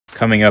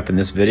Coming up in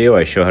this video,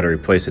 I show how to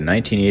replace a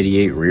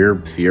 1988 rear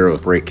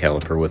Fiero brake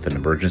caliper with an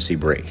emergency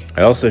brake.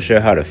 I also show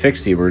how to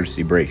fix the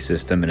emergency brake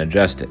system and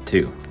adjust it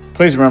too.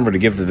 Please remember to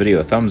give the video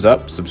a thumbs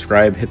up,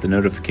 subscribe, hit the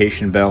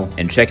notification bell,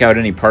 and check out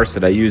any parts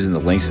that I use in the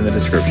links in the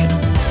description.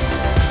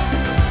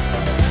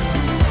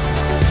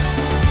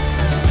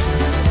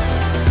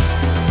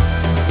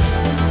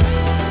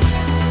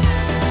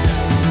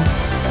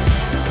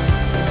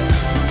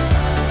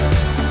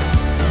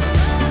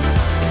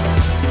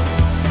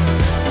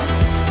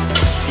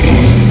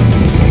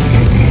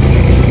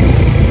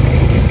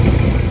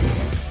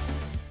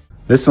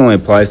 This only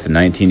applies to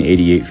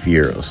 1988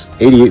 Fieros.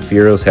 88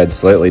 Fieros had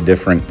slightly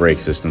different brake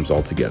systems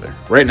altogether.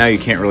 Right now you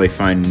can't really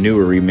find new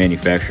or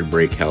remanufactured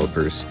brake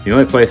calipers. The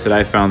only place that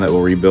I found that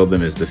will rebuild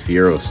them is the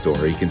Fiero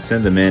store. You can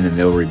send them in and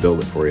they'll rebuild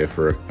it for you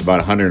for about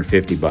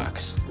 150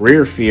 bucks.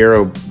 Rear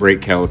Fiero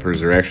brake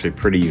calipers are actually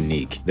pretty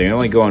unique. They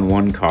only go on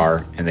one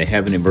car and they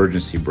have an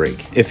emergency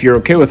brake. If you're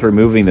okay with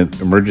removing the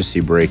emergency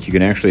brake, you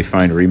can actually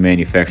find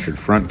remanufactured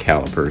front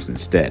calipers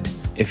instead.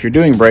 If you're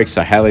doing brakes,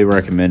 I highly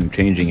recommend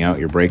changing out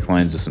your brake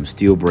lines with some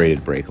steel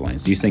braided brake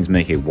lines. These things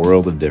make a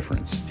world of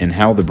difference in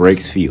how the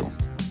brakes feel.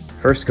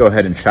 First, go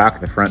ahead and shock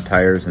the front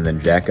tires and then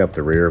jack up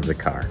the rear of the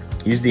car.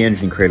 Use the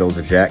engine cradle as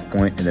a jack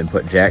point and then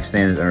put jack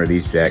stands under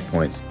these jack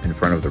points in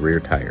front of the rear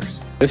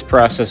tires. This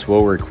process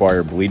will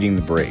require bleeding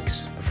the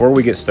brakes. Before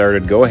we get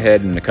started, go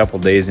ahead and a couple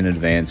days in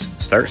advance,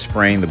 start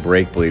spraying the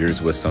brake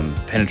bleeders with some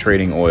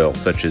penetrating oil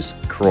such as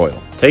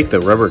Croil. Take the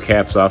rubber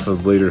caps off of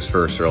the bleeders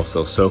first or else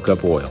they'll soak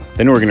up oil.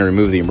 Then we're going to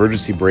remove the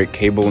emergency brake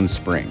cable and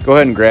spring. Go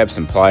ahead and grab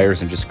some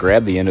pliers and just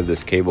grab the end of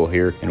this cable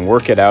here and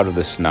work it out of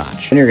this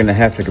notch. Then you're going to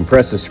have to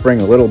compress the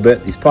spring a little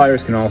bit. These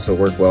pliers can also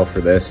work well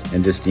for this,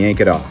 and just yank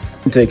it off.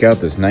 Take out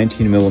this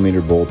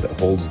 19mm bolt that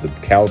holds the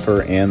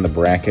caliper and the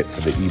bracket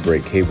for the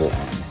e-brake cable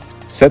on.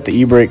 Set the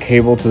e-brake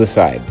cable to the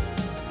side.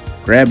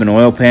 Grab an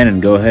oil pan and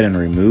go ahead and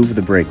remove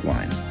the brake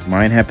line.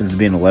 Mine happens to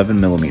be an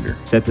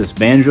 11mm. Set this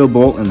banjo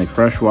bolt and the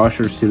crush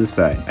washers to the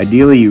side.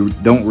 Ideally, you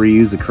don't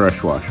reuse the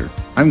crush washer.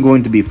 I'm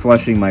going to be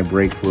flushing my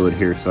brake fluid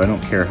here, so I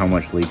don't care how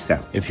much leaks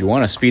out. If you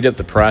want to speed up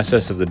the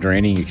process of the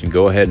draining, you can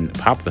go ahead and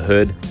pop the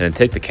hood and then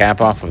take the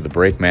cap off of the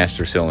brake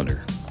master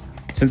cylinder.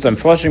 Since I'm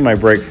flushing my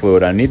brake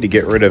fluid, I need to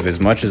get rid of as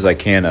much as I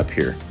can up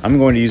here. I'm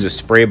going to use a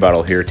spray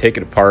bottle here, take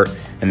it apart,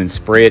 and then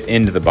spray it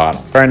into the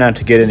bottle. Try not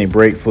to get any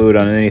brake fluid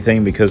on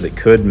anything because it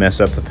could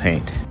mess up the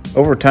paint.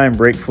 Over time,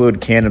 brake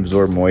fluid can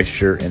absorb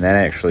moisture, and that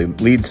actually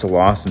leads to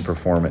loss in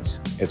performance.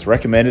 It's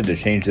recommended to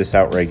change this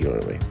out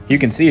regularly. You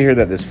can see here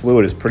that this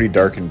fluid is pretty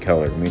dark in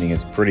color, meaning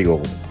it's pretty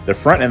old. The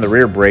front and the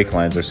rear brake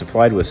lines are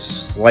supplied with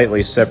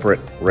slightly separate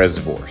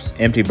reservoirs.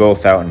 Empty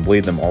both out and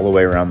bleed them all the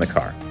way around the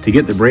car. To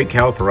get the brake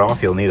caliper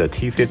off, you'll need a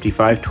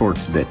T55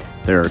 Torx bit.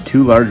 There are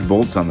two large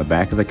bolts on the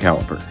back of the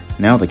caliper.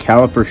 Now the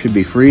caliper should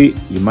be free.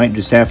 You might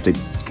just have to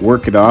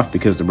work it off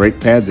because the brake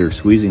pads are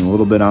squeezing a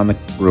little bit on the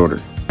rotor.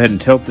 Go ahead and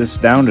tilt this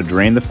down to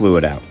drain the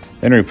fluid out.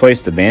 Then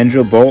replace the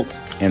banjo bolt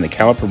and the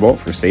caliper bolt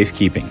for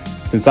safekeeping.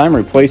 Since I'm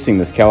replacing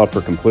this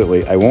caliper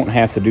completely, I won't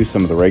have to do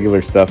some of the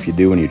regular stuff you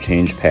do when you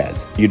change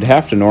pads. You'd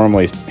have to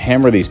normally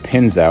hammer these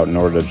pins out in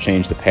order to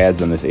change the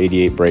pads on this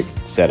 88 brake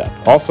setup.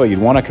 Also, you'd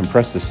want to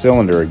compress the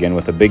cylinder again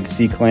with a big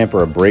C-clamp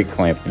or a brake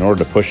clamp in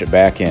order to push it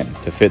back in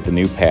to fit the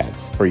new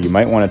pads. Or you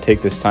might want to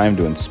take this time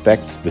to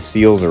inspect the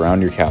seals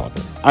around your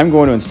caliper. I'm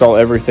going to install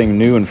everything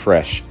new and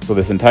fresh, so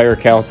this entire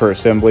caliper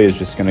assembly is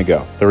just going to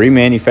go. The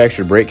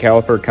remanufactured brake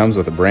caliper comes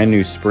with a brand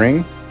new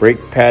spring,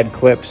 brake pad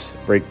clips,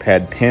 brake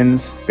pad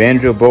pins,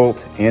 banjo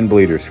bolt, and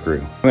bleeder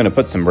screw. I'm going to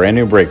put some brand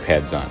new brake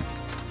pads on.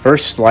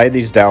 First, slide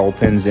these dowel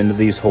pins into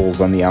these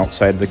holes on the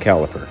outside of the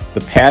caliper.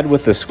 The pad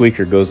with the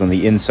squeaker goes on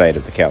the inside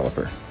of the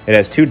caliper. It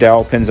has two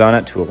dowel pins on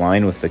it to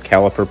align with the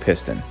caliper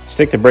piston.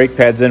 Stick the brake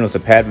pads in with the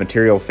pad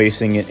material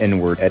facing it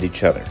inward at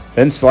each other.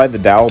 Then slide the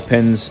dowel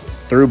pins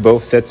through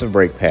both sets of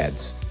brake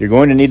pads. You're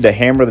going to need to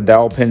hammer the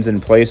dowel pins in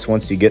place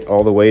once you get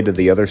all the way to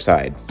the other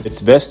side. It's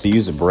best to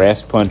use a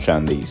brass punch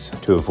on these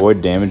to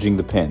avoid damaging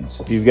the pins.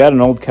 If you've got an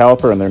old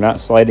caliper and they're not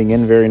sliding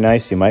in very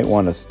nice, you might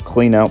want to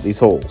clean out these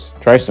holes.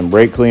 Try some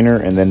brake cleaner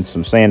and then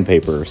some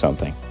sandpaper or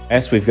something.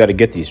 Next, we've got to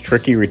get these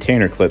tricky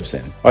retainer clips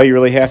in. All you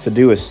really have to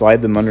do is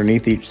slide them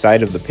underneath each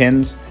side of the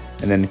pins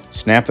and then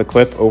snap the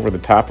clip over the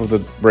top of the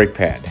brake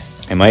pad.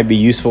 It might be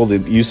useful to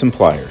use some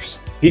pliers.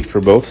 Heat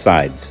for both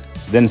sides.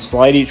 Then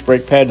slide each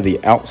brake pad to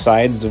the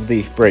outsides of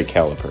the brake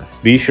caliper.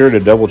 Be sure to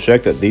double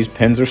check that these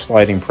pins are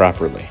sliding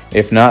properly.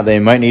 If not, they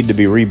might need to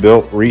be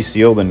rebuilt,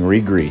 resealed, and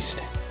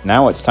re-greased.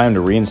 Now it's time to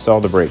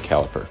reinstall the brake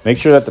caliper. Make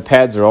sure that the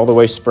pads are all the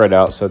way spread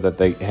out so that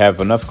they have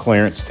enough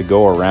clearance to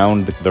go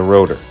around the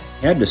rotor.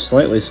 You had to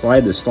slightly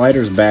slide the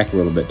sliders back a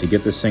little bit to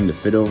get this thing to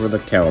fit over the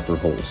caliper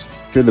holes.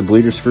 Make sure the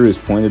bleeder screw is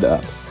pointed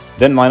up.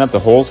 Then line up the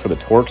holes for the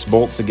Torx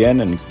bolts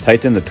again and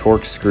tighten the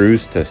Torx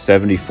screws to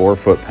 74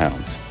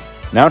 foot-pounds.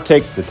 Now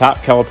take the top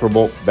caliper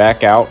bolt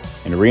back out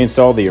and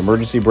reinstall the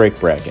emergency brake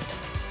bracket.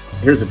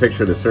 Here's a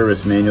picture of the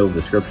service manual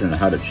description on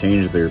how to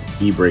change their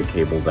e-brake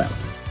cables out.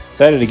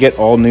 Decided to get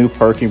all new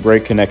parking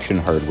brake connection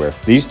hardware.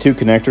 These two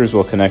connectors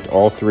will connect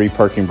all three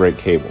parking brake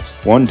cables,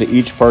 one to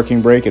each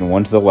parking brake and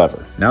one to the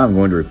lever. Now I'm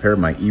going to repair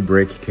my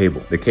e-brake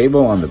cable. The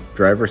cable on the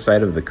driver's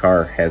side of the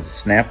car has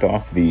snapped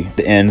off the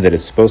end that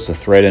is supposed to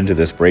thread into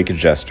this brake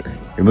adjuster.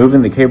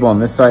 Removing the cable on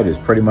this side is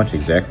pretty much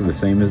exactly the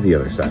same as the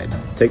other side.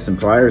 Take some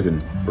pliers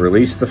and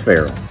release the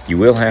Fiero. You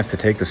will have to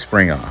take the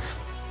spring off.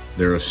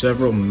 There are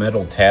several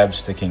metal tabs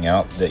sticking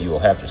out that you will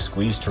have to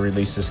squeeze to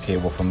release this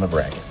cable from the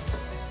bracket.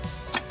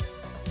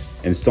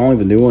 Installing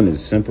the new one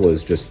is simple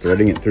as just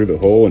threading it through the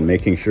hole and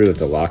making sure that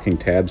the locking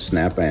tabs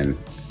snap in.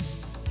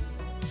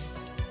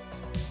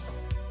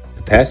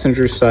 The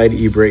passenger side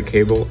e-brake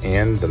cable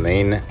and the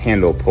main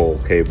handle pull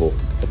cable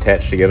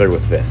attached together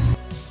with this.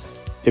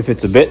 If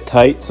it's a bit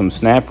tight, some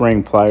snap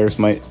ring pliers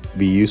might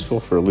be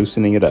useful for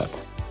loosening it up.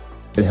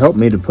 It helped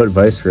me to put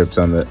vice grips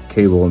on the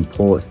cable and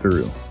pull it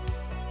through.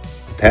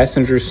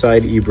 Passenger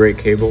side e-brake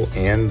cable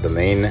and the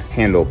main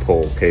handle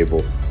pull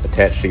cable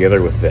attached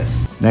together with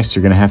this. Next,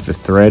 you're going to have to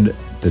thread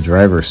the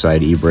driver's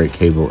side e-brake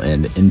cable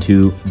end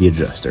into the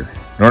adjuster.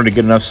 In order to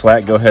get enough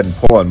slack, go ahead and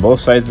pull on both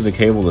sides of the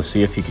cable to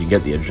see if you can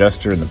get the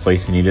adjuster in the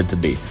place you need it to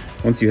be.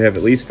 Once you have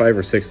at least 5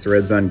 or 6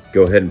 threads on,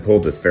 go ahead and pull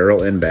the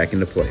ferrule end back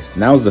into place.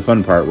 Now's the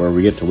fun part where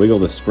we get to wiggle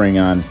the spring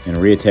on and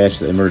reattach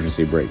the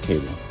emergency brake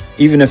cable.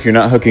 Even if you're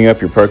not hooking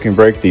up your parking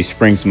brake, these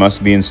springs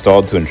must be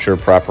installed to ensure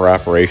proper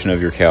operation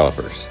of your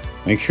calipers.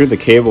 Make sure the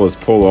cable is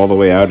pulled all the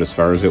way out as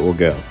far as it will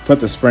go. Put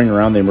the spring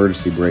around the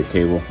emergency brake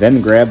cable, then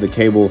grab the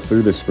cable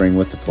through the spring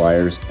with the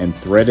pliers and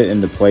thread it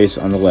into place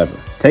on the lever.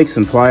 Take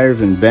some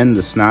pliers and bend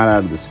the snot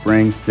out of the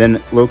spring,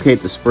 then locate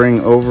the spring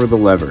over the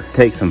lever.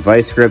 Take some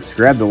vice grips,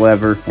 grab the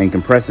lever and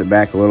compress it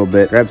back a little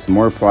bit, grab some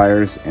more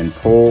pliers and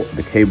pull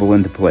the cable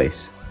into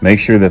place. Make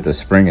sure that the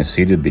spring is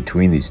seated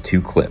between these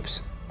two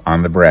clips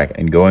on the bracket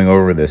and going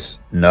over this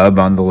nub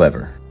on the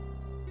lever.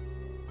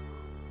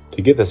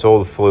 To get this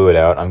old fluid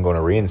out, I'm going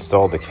to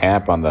reinstall the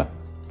cap on the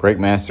brake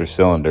master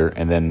cylinder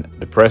and then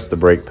depress the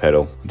brake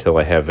pedal until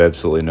I have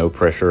absolutely no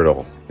pressure at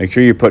all. Make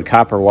sure you put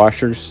copper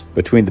washers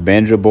between the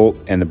banjo bolt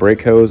and the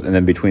brake hose, and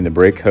then between the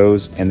brake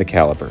hose and the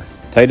caliper.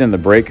 Tighten the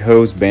brake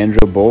hose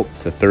banjo bolt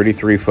to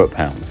 33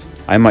 foot-pounds.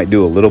 I might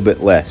do a little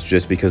bit less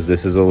just because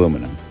this is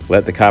aluminum.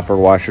 Let the copper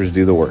washers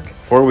do the work.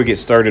 Before we get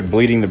started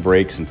bleeding the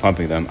brakes and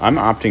pumping them, I'm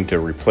opting to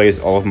replace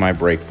all of my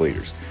brake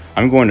bleeders.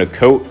 I'm going to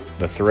coat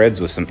the threads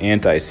with some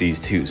anti-seize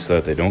too so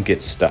that they don't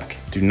get stuck.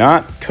 Do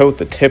not coat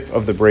the tip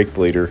of the brake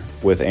bleeder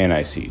with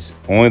anti-seize,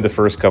 only the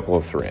first couple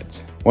of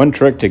threads. One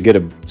trick to get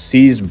a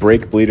seized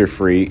brake bleeder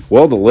free,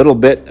 weld a little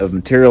bit of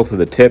material to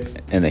the tip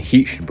and the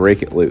heat should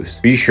break it loose.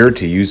 Be sure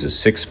to use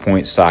a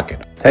 6-point socket.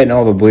 Tighten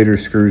all the bleeder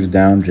screws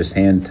down just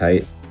hand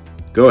tight.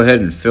 Go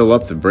ahead and fill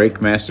up the brake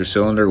master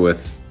cylinder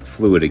with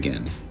fluid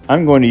again.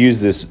 I'm going to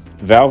use this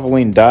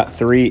Valvoline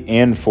 .3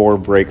 and 4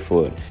 brake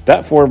fluid.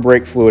 .4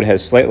 brake fluid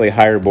has slightly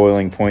higher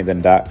boiling point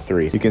than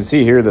 .3. You can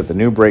see here that the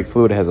new brake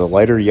fluid has a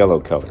lighter yellow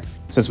color.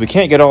 Since we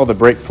can't get all the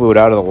brake fluid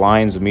out of the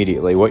lines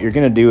immediately, what you're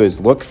going to do is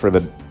look for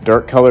the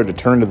dark color to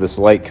turn to this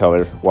light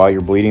color while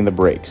you're bleeding the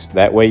brakes.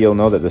 That way you'll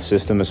know that the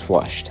system is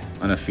flushed.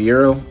 On a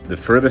Fiero, the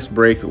furthest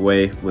brake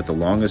away with the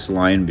longest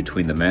line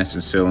between the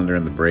master cylinder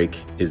and the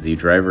brake is the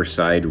driver's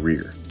side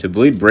rear. To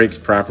bleed brakes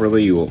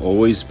properly, you will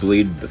always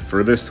bleed the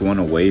furthest one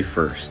away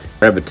first.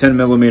 Grab a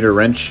 10mm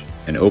wrench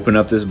and open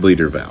up this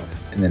bleeder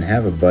valve, and then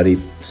have a buddy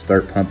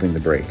start pumping the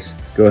brakes.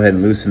 Go ahead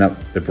and loosen up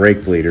the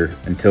brake bleeder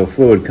until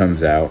fluid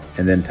comes out,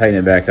 and then tighten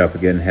it back up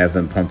again and have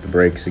them pump the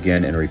brakes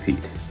again and repeat.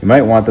 You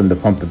might want them to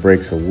pump the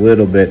brakes a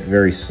little bit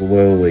very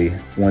slowly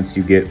once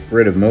you get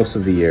rid of most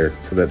of the air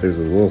so that there's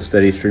a little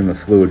steady stream of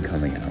fluid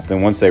coming out.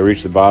 Then once they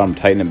reach the bottom,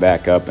 tighten it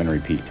back up and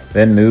repeat.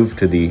 Then move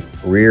to the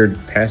rear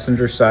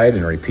passenger side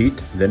and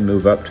repeat. Then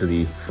move up to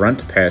the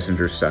front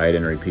passenger side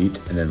and repeat.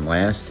 And then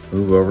last,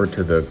 move over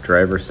to the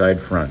driver's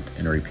side front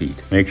and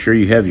repeat. Make sure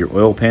you have your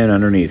oil pan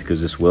underneath because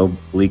this will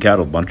leak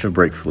out a bunch of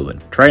brake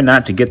fluid. Try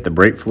not to get the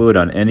brake fluid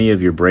on any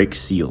of your brake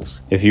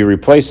seals. If you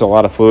replace a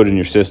lot of fluid in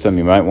your system,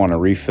 you might want to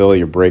refill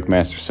your brake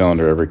master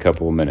cylinder every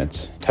couple of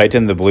minutes.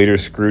 Tighten the bleeder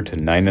screw to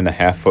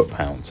 9.5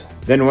 foot-pounds.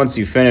 Then once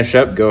you finish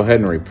up, go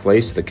ahead and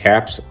replace the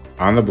caps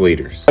on the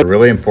bleeders. They're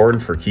really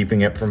important for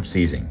keeping it from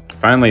seizing.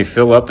 Finally,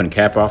 fill up and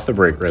cap off the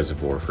brake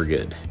reservoir for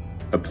good.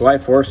 Apply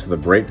force to the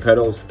brake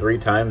pedals 3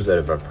 times at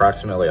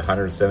approximately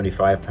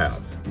 175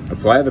 pounds.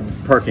 Apply the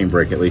parking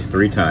brake at least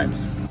 3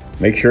 times.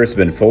 Make sure it's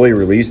been fully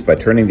released by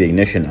turning the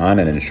ignition on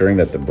and ensuring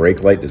that the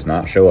brake light does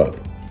not show up.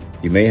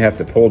 You may have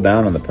to pull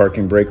down on the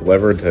parking brake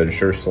lever to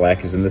ensure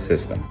slack is in the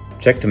system.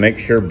 Check to make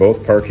sure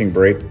both parking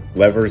brake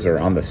levers are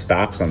on the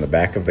stops on the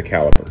back of the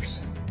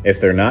calipers. If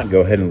they're not,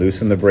 go ahead and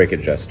loosen the brake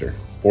adjuster.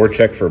 or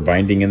check for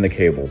binding in the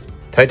cables.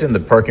 Tighten the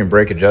parking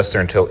brake adjuster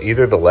until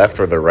either the left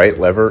or the right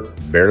lever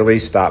barely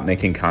stop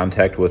making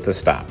contact with the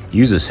stop.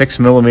 Use a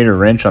 6mm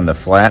wrench on the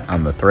flat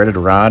on the threaded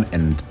rod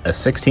and a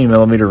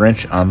 16mm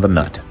wrench on the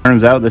nut.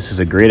 Turns out this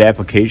is a great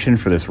application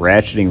for this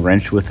ratcheting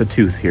wrench with the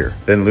tooth here.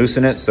 Then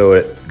loosen it so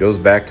it goes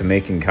back to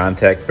making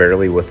contact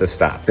barely with the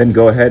stop. Then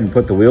go ahead and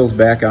put the wheels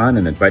back on,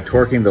 and by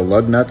torquing the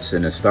lug nuts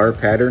in a star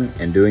pattern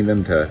and doing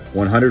them to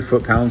 100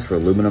 foot-pounds for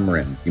aluminum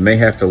rim. You may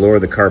have to lower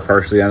the car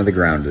partially onto the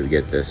ground to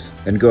get this.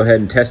 Then go ahead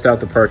and test out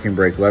the parking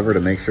brake lever to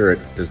make sure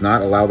it does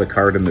not allow the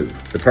car to move.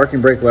 The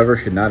parking brake lever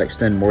should not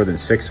extend more than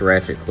 6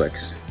 ratchet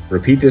clicks.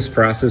 Repeat this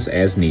process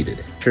as needed.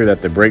 Make sure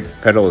that the brake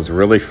pedal is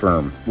really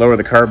firm. Lower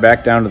the car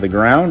back down to the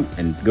ground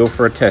and go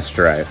for a test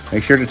drive.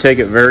 Make sure to take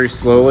it very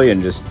slowly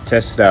and just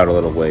test it out a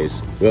little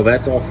ways. Well,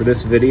 that's all for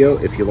this video.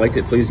 If you liked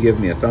it, please give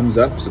me a thumbs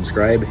up,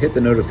 subscribe, hit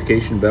the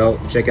notification bell,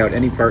 and check out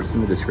any parts in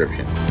the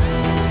description.